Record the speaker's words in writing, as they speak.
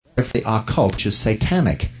the occult, which is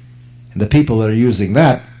satanic. And the people that are using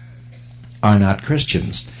that are not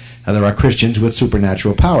Christians. Now, there are Christians with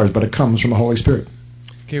supernatural powers, but it comes from the Holy Spirit.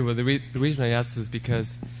 Okay, well, the reason I asked is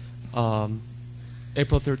because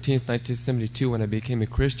April 13th, 1972, when I became a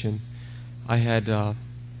Christian, I had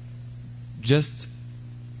just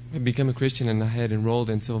become a Christian and I had enrolled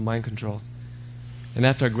in civil mind control. And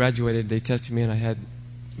after I graduated, they tested me and I had,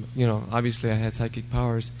 obviously I had psychic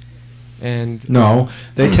powers. And no,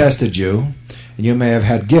 they tested you, and you may have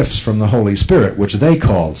had gifts from the Holy Spirit, which they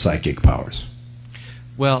call psychic powers.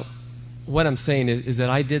 Well, what I'm saying is that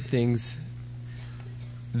I did things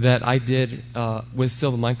that I did with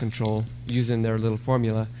civil mind control using their little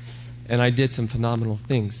formula, and I did some phenomenal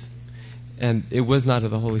things. And it was not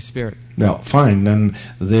of the Holy Spirit. No, fine. Then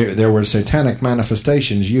there were satanic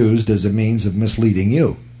manifestations used as a means of misleading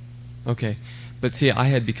you. Okay. But see, I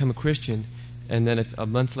had become a Christian, and then a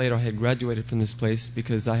month later I had graduated from this place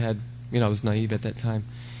because I had, I was naive at that time.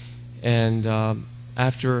 And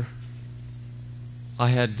after I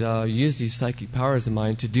had used these psychic powers of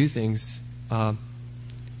mine to do things, I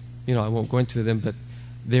won't go into them, but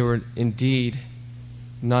they were indeed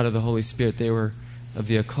not of the Holy Spirit. They were of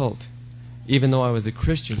the occult. Even though I was a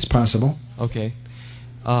Christian. It's possible. Okay.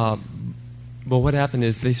 But what happened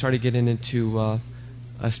is they started getting into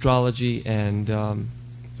astrology and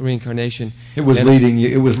reincarnation. It was leading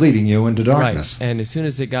you into darkness. Right. And as soon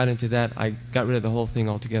as it got into that, I got rid of the whole thing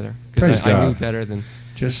altogether. Praise Because God. I knew better than...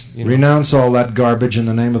 Just renounce all that garbage in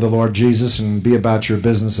the name of the Lord Jesus and be about your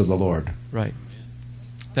business of the Lord. Right.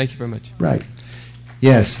 Thank you very much. Right.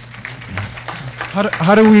 Yes.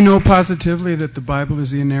 How do we know positively that the Bible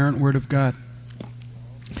is the inerrant Word of God?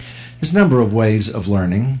 There's a number of ways of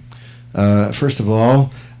learning. First of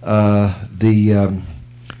all, the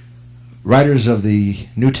writers of the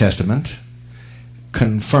New Testament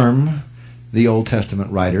confirm the Old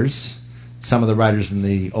Testament writers. Some of the writers in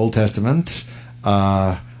the Old Testament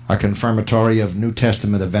are confirmatory of New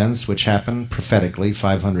Testament events which happened prophetically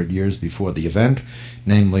 500 years before the event,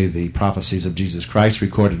 namely the prophecies of Jesus Christ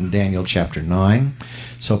recorded in Daniel chapter 9.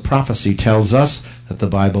 So prophecy tells us that the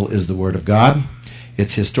Bible is the Word of God.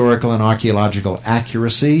 Its historical and archaeological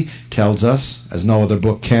accuracy tells us, as no other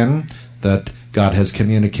book can, that God has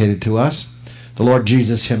communicated to us. The Lord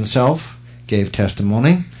Jesus himself gave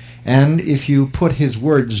testimony, and if you put his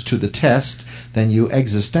words to the test, then you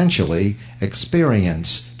existentially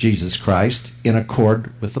experience Jesus Christ in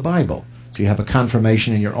accord with the Bible. So you have a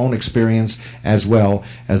confirmation in your own experience as well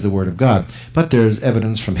as the Word of God. But there's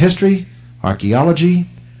evidence from history, archaeology,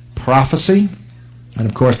 prophecy, and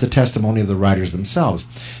of course the testimony of the writers themselves.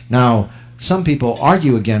 Now, some people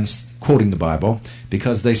argue against quoting the Bible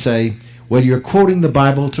because they say, well, you're quoting the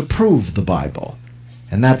Bible to prove the Bible.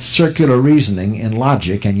 And that's circular reasoning in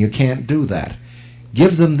logic, and you can't do that.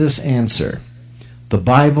 Give them this answer. The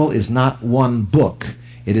Bible is not one book.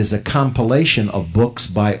 It is a compilation of books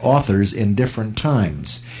by authors in different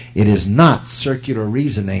times. It is not circular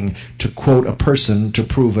reasoning to quote a person to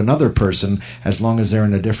prove another person as long as they're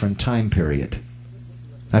in a different time period.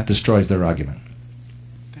 That destroys their argument.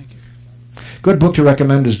 Thank you. Good book to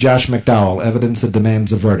recommend is Josh McDowell, Evidence That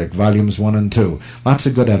Demands a Verdict, Volumes 1 and 2. Lots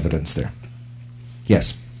of good evidence there.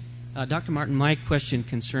 Yes? Dr. Martin, my question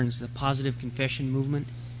concerns the positive confession movement.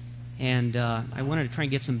 And I wanted to try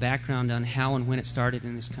and get some background on how and when it started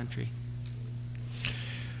in this country.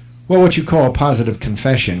 Well, what you call positive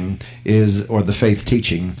confession is, or the faith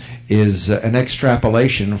teaching, is an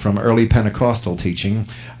extrapolation from early Pentecostal teaching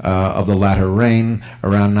of the latter rain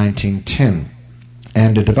around 1910.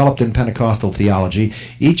 And it developed in Pentecostal theology.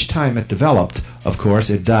 Each time it developed, of course,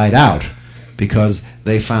 it died out because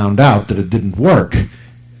they found out that it didn't work.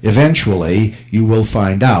 Eventually, you will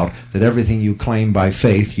find out that everything you claim by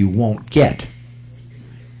faith you won't get.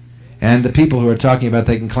 And the people who are talking about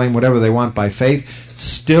they can claim whatever they want by faith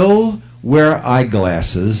still wear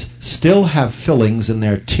eyeglasses, still have fillings in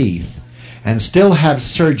their teeth, and still have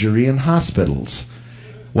surgery in hospitals,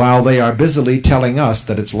 while they are busily telling us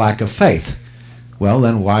that it's lack of faith. Well,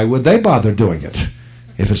 then why would they bother doing it?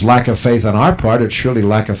 If it's lack of faith on our part, it's surely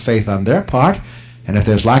lack of faith on their part. And if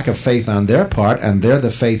there's lack of faith on their part, and they're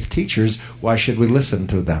the faith teachers, why should we listen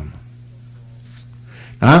to them?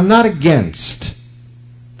 Now, I'm not against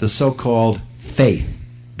the so-called faith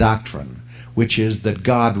doctrine, which is that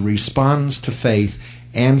God responds to faith,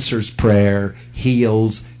 answers prayer,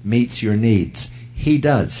 heals, meets your needs. He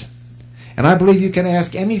does. And I believe you can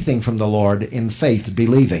ask anything from the Lord in faith,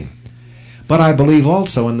 believing. But I believe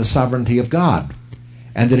also in the sovereignty of God,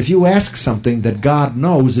 and that if you ask something that God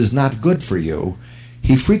knows is not good for you,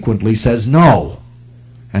 he frequently says no.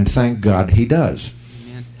 And thank God he does.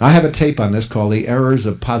 Amen. I have a tape on this called The Errors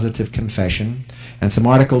of Positive Confession, and some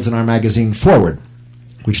articles in our magazine Forward,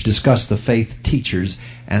 which discuss the faith teachers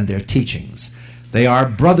and their teachings. They are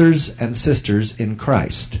brothers and sisters in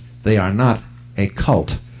Christ. They are not a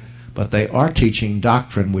cult, but they are teaching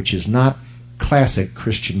doctrine which is not classic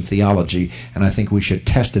Christian theology, and I think we should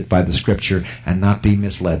test it by the Scripture and not be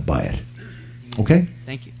misled by it. Okay?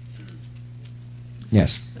 Thank you.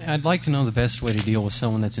 Yes. I'd like to know the best way to deal with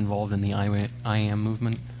someone that's involved in the I Am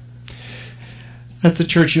movement. That's the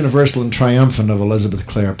Church Universal and Triumphant of Elizabeth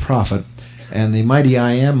Clare Prophet, and the Mighty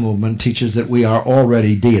I Am movement teaches that we are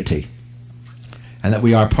already deity, and that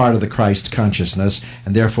we are part of the Christ consciousness,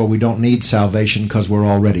 and therefore we don't need salvation because we're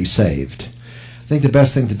already saved. I think the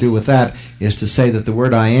best thing to do with that is to say that the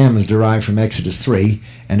word I am is derived from Exodus 3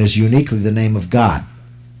 and is uniquely the name of God.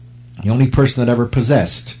 The only person that ever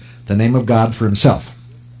possessed the name of God for himself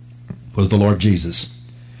was the Lord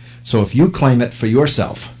Jesus. So if you claim it for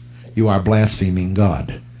yourself, you are blaspheming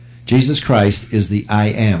God. Jesus Christ is the I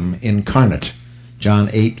am incarnate, John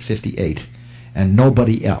 8:58, and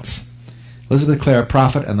nobody else. Elizabeth Clare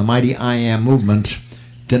Prophet and the Mighty I Am movement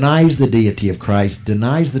denies the deity of Christ,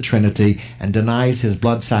 denies the Trinity, and denies his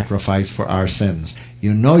blood sacrifice for our sins.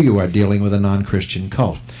 You know you are dealing with a non-Christian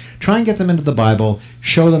cult. Try and get them into the Bible,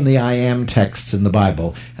 show them the I Am texts in the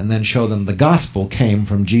Bible, and then show them the gospel came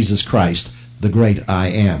from Jesus Christ, the great I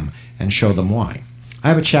Am, and show them why. I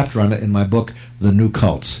have a chapter on it in my book, The New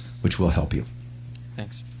Cults, which will help you.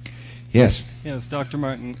 Thanks. Yes. Yes, Dr.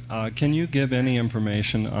 Martin, can you give any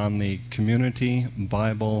information on the Community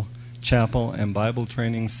Bible Chapel and Bible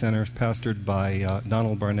Training Center pastored by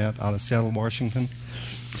Donald Barnett out of Seattle, Washington?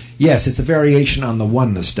 Yes, it's a variation on the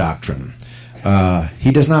oneness doctrine.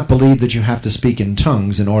 He does not believe that you have to speak in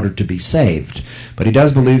tongues in order to be saved, but he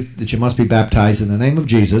does believe that you must be baptized in the name of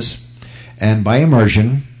Jesus and by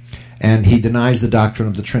immersion, and he denies the doctrine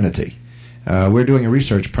of the Trinity. We're doing a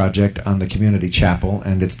research project on the Community Chapel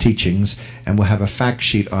and its teachings, and we'll have a fact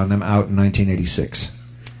sheet on them out in 1986.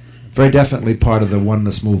 Very definitely part of the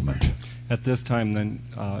oneness movement. At this time, then,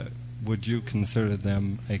 would you consider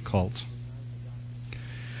them a cult?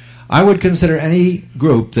 I would consider any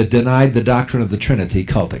group that denied the doctrine of the Trinity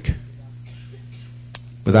cultic,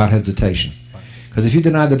 without hesitation. Because if you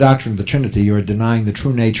deny the doctrine of the Trinity, you are denying the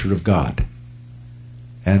true nature of God.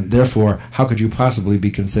 And therefore, how could you possibly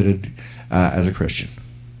be considered as a Christian?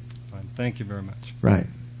 Fine. Thank you very much. Right.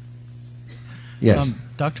 Yes.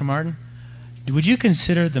 Dr. Martin, would you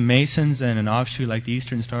consider the Masons and an offshoot like the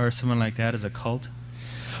Eastern Star or someone like that as a cult?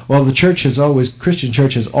 Well, the church has always, Christian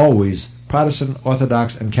church has always, Protestant,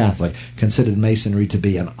 Orthodox, and Catholic, considered Masonry to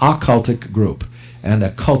be an occultic group and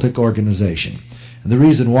a cultic organization. And the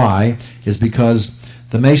reason why is because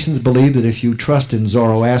the Masons believe that if you trust in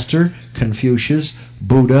Zoroaster, Confucius,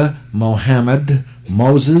 Buddha, Mohammed,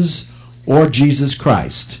 Moses, or Jesus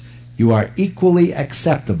Christ, you are equally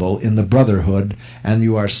acceptable in the brotherhood, and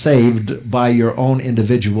you are saved by your own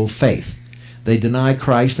individual faith. They deny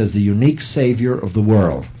Christ as the unique Savior of the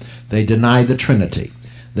world. They deny the Trinity.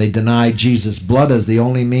 They deny Jesus' blood as the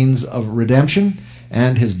only means of redemption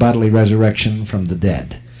and his bodily resurrection from the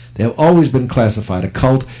dead. They have always been classified a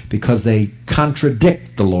cult because they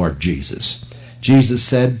contradict the Lord Jesus. Jesus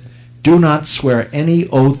said, "Do not swear any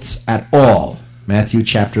oaths at all," Matthew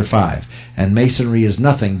chapter 5. And Masonry is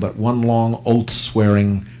nothing but one long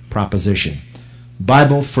oath-swearing proposition. The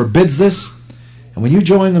Bible forbids this, and when you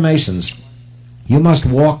join the Masons, you must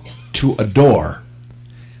walk to a door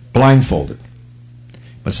blindfolded. You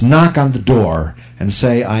must knock on the door and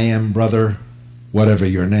say, "I am brother," whatever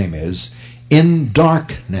your name is, in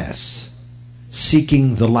darkness,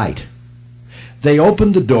 seeking the light. They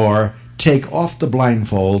open the door, take off the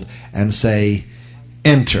blindfold, and say,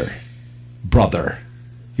 "Enter, brother.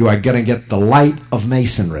 You are going to get the light of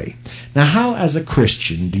Masonry." Now, how as a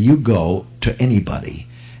Christian do you go to anybody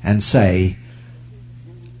and say,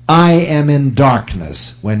 "I am in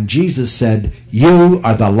darkness," when Jesus said, "You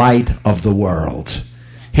are the light of the world.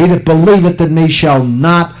 He that believeth in me shall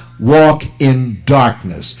not walk in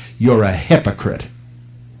darkness"? You're a hypocrite.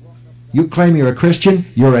 You claim you're a Christian,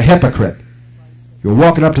 you're a hypocrite. You're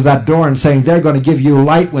walking up to that door and saying they're going to give you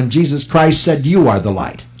light when Jesus Christ said you are the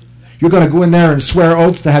light. You're going to go in there and swear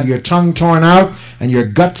oaths to have your tongue torn out and your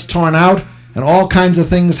guts torn out and all kinds of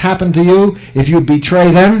things happen to you if you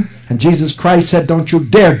betray them. And Jesus Christ said, "Don't you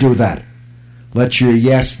dare do that. Let your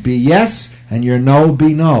yes be yes and your no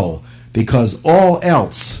be no, because all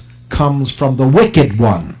else comes from the wicked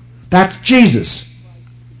one." That's Jesus.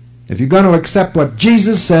 If you're going to accept what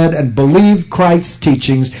Jesus said and believe Christ's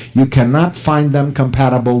teachings, you cannot find them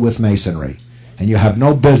compatible with Masonry. And you have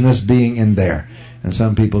no business being in there. And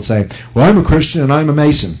some people say, well, I'm a Christian and I'm a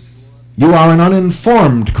Mason. You are an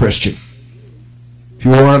uninformed Christian. If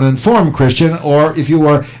you are an informed Christian, or if you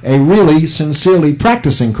were a really sincerely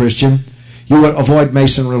practicing Christian, you would avoid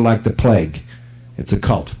Masonry like the plague. It's a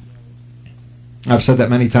cult. I've said that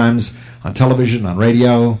many times on television, on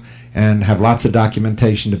radio, and have lots of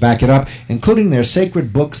documentation to back it up, including their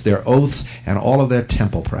sacred books, their oaths, and all of their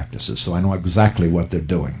temple practices. So I know exactly what they're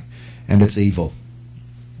doing. And it's evil.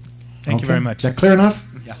 Thank you very much. Is that clear enough?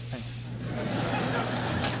 Yeah, thanks.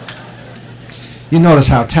 You notice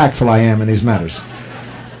how tactful I am in these matters.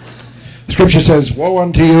 Scripture says, woe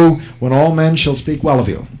unto you when all men shall speak well of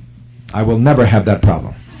you. I will never have that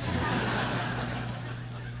problem.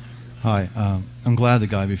 Hi. I'm glad the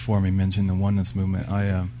guy before me mentioned the oneness movement.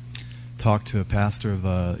 I talked to a pastor of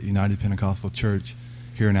a United Pentecostal Church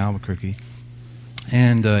here in Albuquerque,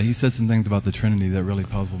 and he said some things about the Trinity that really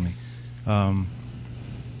puzzled me.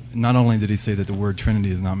 Not only did he say that the word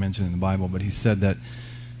Trinity is not mentioned in the Bible, but he said that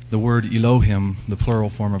the word Elohim, the plural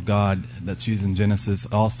form of God that's used in Genesis,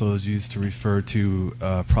 also is used to refer to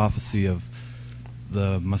prophecy of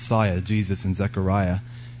the Messiah, Jesus, in Zechariah.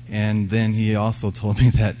 And then he also told me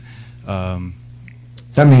that...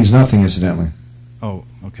 that means nothing, incidentally. Oh,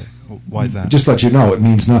 okay. Well, why is that? Just to let you know, it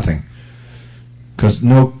means nothing. Because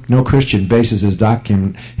no Christian bases his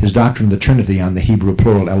doctrine of the Trinity on the Hebrew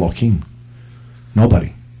plural Elohim.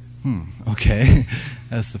 Nobody. Okay.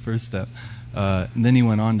 That's the first step. And then he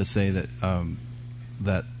went on to say that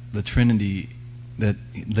that the Trinity, that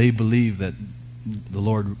they believe that the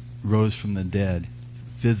Lord rose from the dead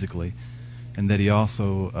physically, and that he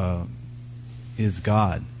also is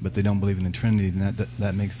God, but they don't believe in the Trinity, and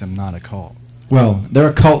that makes them not a cult. Well, they're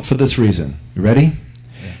a cult for this reason. You ready?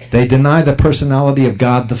 Yeah. They deny the personality of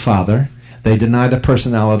God the Father. They deny the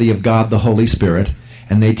personality of God the Holy Spirit.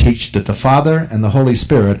 And they teach that the Father and the Holy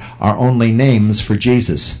Spirit are only names for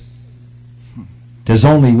Jesus. There's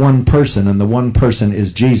only one person, and the one person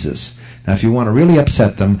is Jesus. Now, if you want to really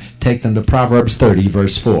upset them, take them to Proverbs 30,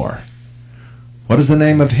 verse 4. What is the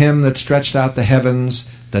name of him that stretched out the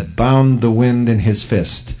heavens, that bound the wind in his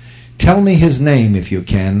fist? Tell me his name, if you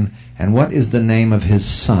can, and what is the name of his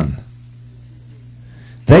son?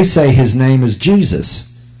 They say his name is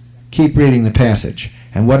Jesus. Keep reading the passage.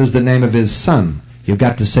 And what is the name of his son? You've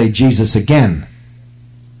got to say Jesus again.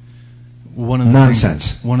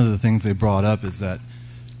 Nonsense. One of the things they brought up is that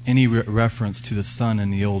any reference to the Son in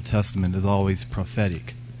the Old Testament is always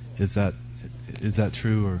prophetic. Is that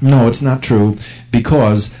true? Or? No, it's not true,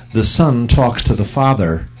 because the Son talks to the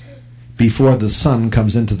Father before the Son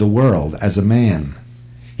comes into the world as a man.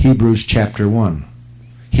 Hebrews chapter 1.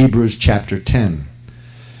 Hebrews chapter 10.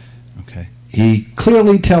 Okay. He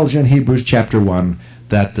clearly tells you in Hebrews chapter 1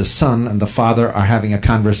 that the Son and the Father are having a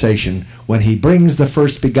conversation. When he brings the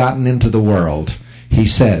first begotten into the world, he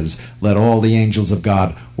says, let all the angels of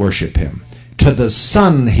God worship him. To the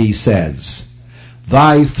Son he says,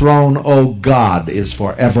 thy throne, O God, is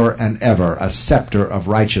forever and ever. A scepter of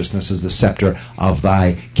righteousness is the scepter of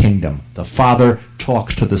thy kingdom. The Father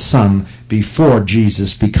talks to the Son before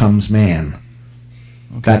Jesus becomes man.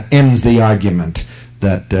 Okay. That ends the argument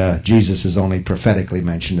that Jesus is only prophetically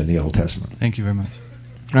mentioned in the Old Testament. Thank you very much.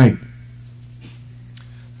 Right.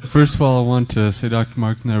 First of all, I want to say, Dr.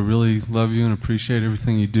 Martin, that I really love you and appreciate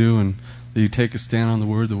everything you do, and that you take a stand on the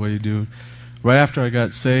Word the way you do. Right after I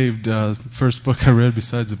got saved, the first book I read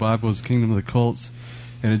besides the Bible was Kingdom of the Cults,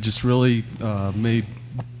 and it just really made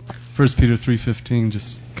 1 Peter 3:15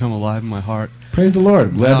 just come alive in my heart. Praise the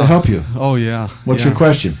Lord. Glad to help you. Oh, yeah. What's your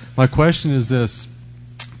question? My question is this.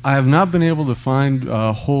 I have not been able to find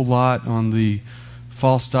a whole lot on the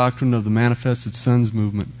false doctrine of the Manifested Sons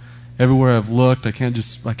movement. Everywhere I've looked, I can't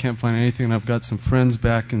find anything. And I've got some friends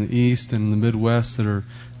back in the East and in the Midwest that are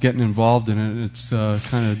getting involved in it. It's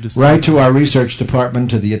kind of just right to our research department,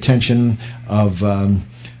 to the attention of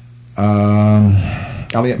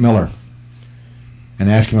Elliot Miller, and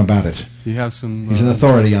ask him about it. You have some. He's an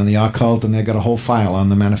authority on the occult, and they've got a whole file on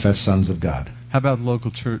the Manifest Sons of God. How about the local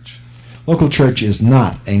church? Local church is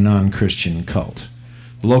not a non-Christian cult.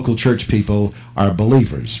 The local church people are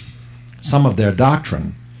believers. Some of their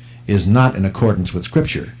doctrine is not in accordance with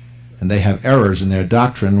Scripture, and they have errors in their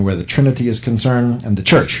doctrine where the Trinity is concerned and the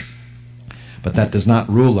church. But that does not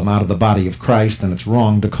rule them out of the body of Christ, and it's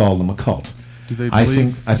wrong to call them a cult. Do they I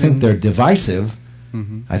think they're divisive.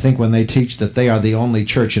 Mm-hmm. I think when they teach that they are the only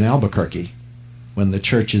church in Albuquerque, when the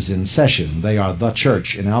church is in session, they are the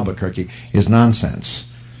church in Albuquerque, is nonsense.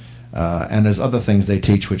 And there's other things they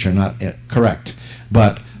teach which are not correct.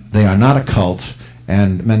 But they are not a cult,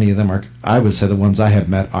 and many of them are, I would say the ones I have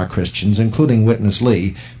met are Christians, including Witness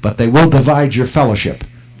Lee, but they will divide your fellowship.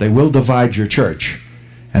 They will divide your church,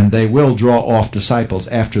 and they will draw off disciples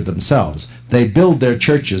after themselves. They build their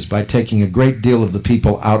churches by taking a great deal of the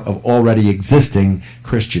people out of already existing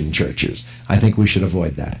Christian churches. I think we should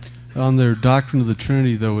avoid that. On their doctrine of the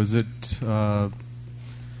Trinity, though, is it the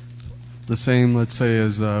same, let's say,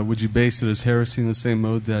 as, would you base it as heresy in the same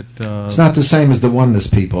mode that... It's not the same as the oneness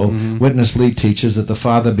people. Mm-hmm. Witness Lee teaches that the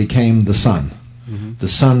Father became the Son. Mm-hmm. The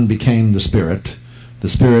Son became the Spirit. The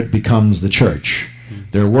Spirit becomes the church.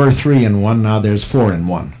 Mm-hmm. There were 3 in 1, now there's 4 in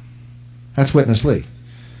 1. That's Witness Lee.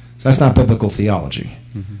 So that's not biblical theology.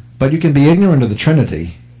 Mm-hmm. But you can be ignorant of the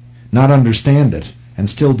Trinity, not understand it, and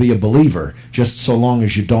still be a believer, just so long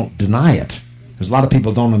as you don't deny it. There's a lot of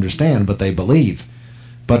people don't understand, but they believe.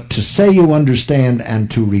 But to say you understand and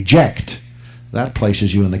to reject, that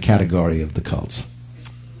places you in the category of the cults.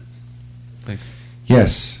 Thanks.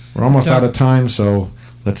 Yes, we're almost out of time, so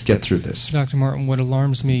let's get through this. Dr. Martin, what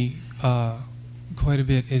alarms me quite a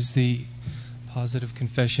bit is the positive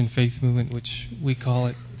confession faith movement, which we call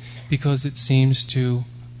it, because it seems to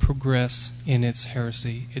progress in its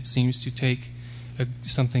heresy. It seems to take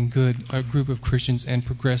something good, a group of Christians, and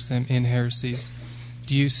progress them in heresies.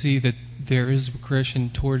 Do you see that there is a progression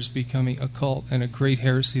towards becoming a cult and a great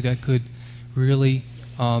heresy that could really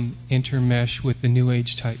intermesh with the New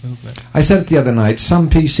Age type movement? I said it the other night, some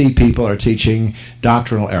PC people are teaching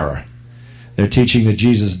doctrinal error. They're teaching that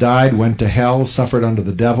Jesus died, went to hell, suffered under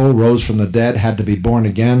the devil, rose from the dead, had to be born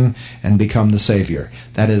again, and become the Savior.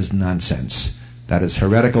 That is nonsense. That is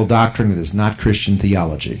heretical doctrine. It is not Christian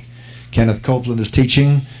theology. Kenneth Copeland is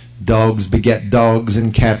teaching dogs beget dogs,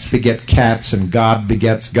 and cats beget cats, and God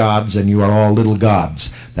begets gods, and you are all little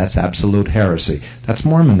gods. That's absolute heresy. That's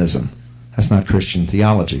Mormonism. That's not Christian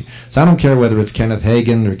theology. So I don't care whether it's Kenneth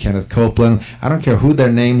Hagin or Kenneth Copeland. I don't care who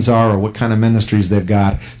their names are or what kind of ministries they've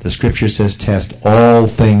got. The Scripture says test all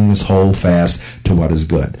things, hold fast to what is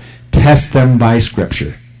good. Test them by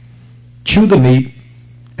Scripture. Chew the meat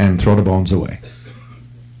and throw the bones away.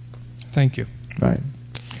 Thank you. Right.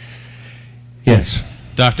 Yes.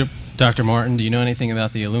 Dr. Martin, do you know anything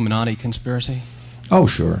about the Illuminati conspiracy? Oh,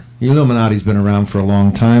 sure. The Illuminati's been around for a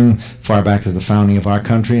long time, far back as the founding of our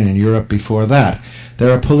country, and in Europe before that.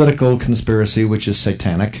 They're a political conspiracy which is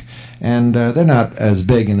satanic, and they're not as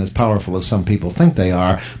big and as powerful as some people think they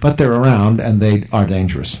are, but they're around, and they are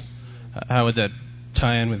dangerous. How would that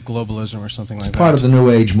tie in with globalism or something like that? It's part of the New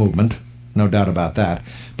Age movement, no doubt about that.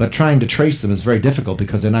 But trying to trace them is very difficult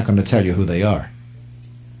because they're not going to tell you who they are.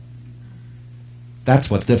 That's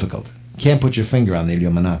what's difficult. You can't put your finger on the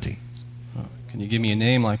Illuminati. Can you give me a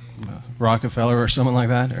name like Rockefeller or someone like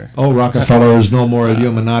that? Or? Oh, Rockefeller is no more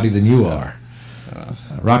Illuminati than you are.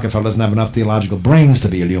 Rockefeller doesn't have enough theological brains to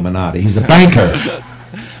be Illuminati. He's a banker.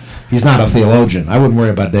 He's not a theologian. I wouldn't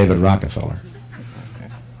worry about David Rockefeller.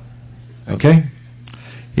 Okay?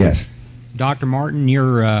 Yes. Dr. Martin,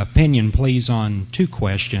 your opinion, please, on 2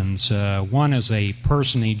 questions. One is a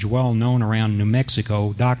personage well known around New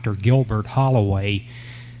Mexico, Dr. Gilbert Holloway.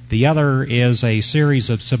 The other is a series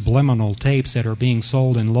of subliminal tapes that are being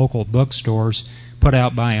sold in local bookstores, put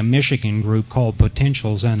out by a Michigan group called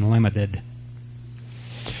Potentials Unlimited.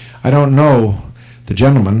 I don't know the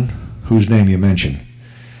gentleman whose name you mentioned.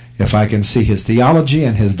 If I can see his theology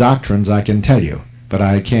and his doctrines, I can tell you, but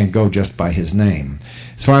I can't go just by his name.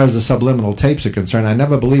 As far as the subliminal tapes are concerned, I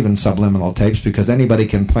never believe in subliminal tapes because anybody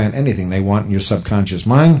can plant anything they want in your subconscious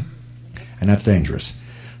mind, and that's dangerous.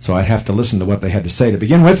 So I'd have to listen to what they had to say to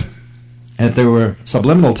begin with. And if there were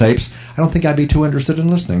subliminal tapes, I don't think I'd be too interested in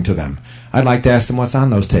listening to them. I'd like to ask them what's on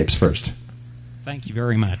those tapes first. Thank you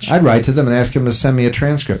very much. I'd write to them and ask them to send me a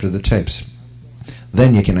transcript of the tapes.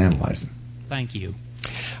 Then you can analyze them. Thank you.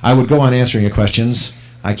 I would go on answering your questions.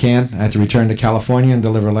 I can't. I have to return to California and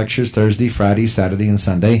deliver lectures Thursday, Friday, Saturday, and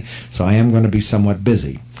Sunday, so I am going to be somewhat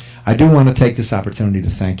busy. I do want to take this opportunity to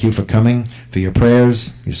thank you for coming, for your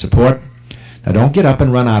prayers, your support. Now, don't get up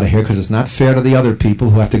and run out of here because it's not fair to the other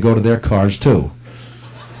people who have to go to their cars, too.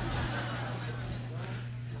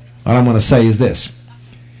 What I'm going to say is this.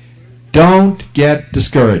 Don't get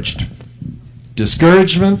discouraged.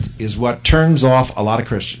 Discouragement is what turns off a lot of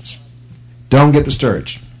Christians. Don't get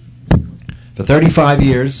discouraged. For 35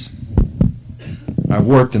 years, I've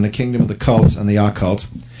worked in the kingdom of the cults and the occult.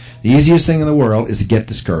 The easiest thing in the world is to get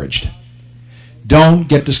discouraged. Don't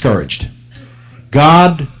get discouraged.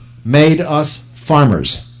 God made us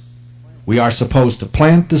farmers. We are supposed to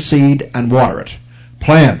plant the seed and water it.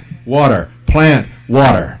 Plant, water, plant,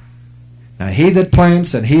 water. Now he that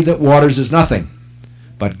plants and he that waters is nothing,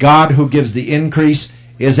 but God who gives the increase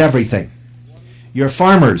is everything. You're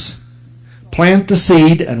farmers. Plant the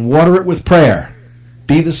seed and water it with prayer.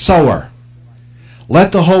 Be the sower.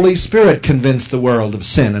 Let the Holy Spirit convince the world of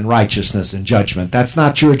sin and righteousness and judgment. That's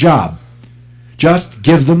not your job. Just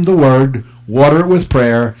give them the Word, water it with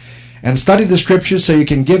prayer, and study the Scriptures so you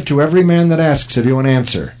can give to every man that asks of you an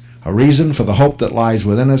answer, a reason for the hope that lies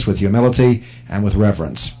within us with humility and with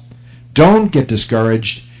reverence. Don't get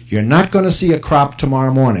discouraged. You're not going to see a crop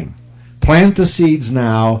tomorrow morning. Plant the seeds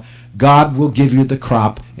now. God will give you the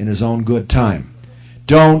crop in His own good time.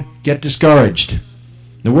 Don't get discouraged.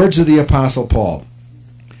 The words of the Apostle Paul,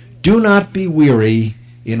 do not be weary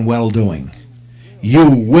in well-doing.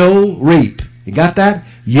 You will reap. You got that?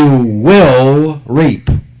 You will reap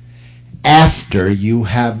after you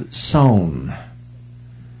have sown.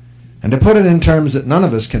 And to put it in terms that none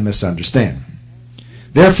of us can misunderstand.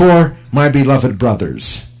 Therefore, my beloved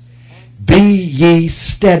brothers, be ye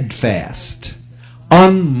steadfast,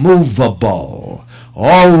 unmovable,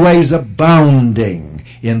 always abounding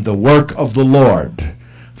in the work of the Lord.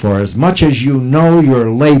 For as much as you know your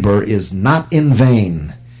labor is not in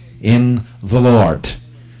vain in the Lord.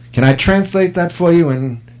 Can I translate that for you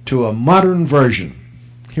into a modern version?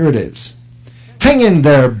 Here it is. Hang in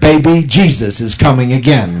there, baby. Jesus is coming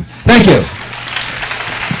again. Thank you.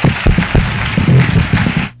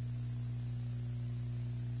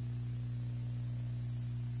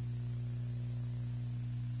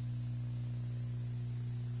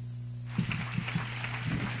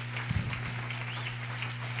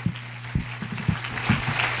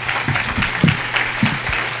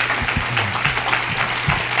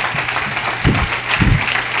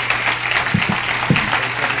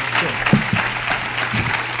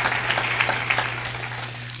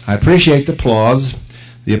 I appreciate the applause.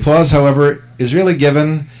 The applause, however, is really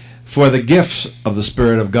given for the gifts of the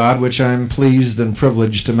Spirit of God, which I'm pleased and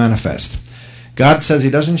privileged to manifest. God says He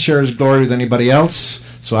doesn't share His glory with anybody else,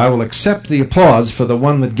 so I will accept the applause for the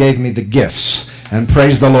one that gave me the gifts, and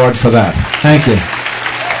praise the Lord for that. Thank you.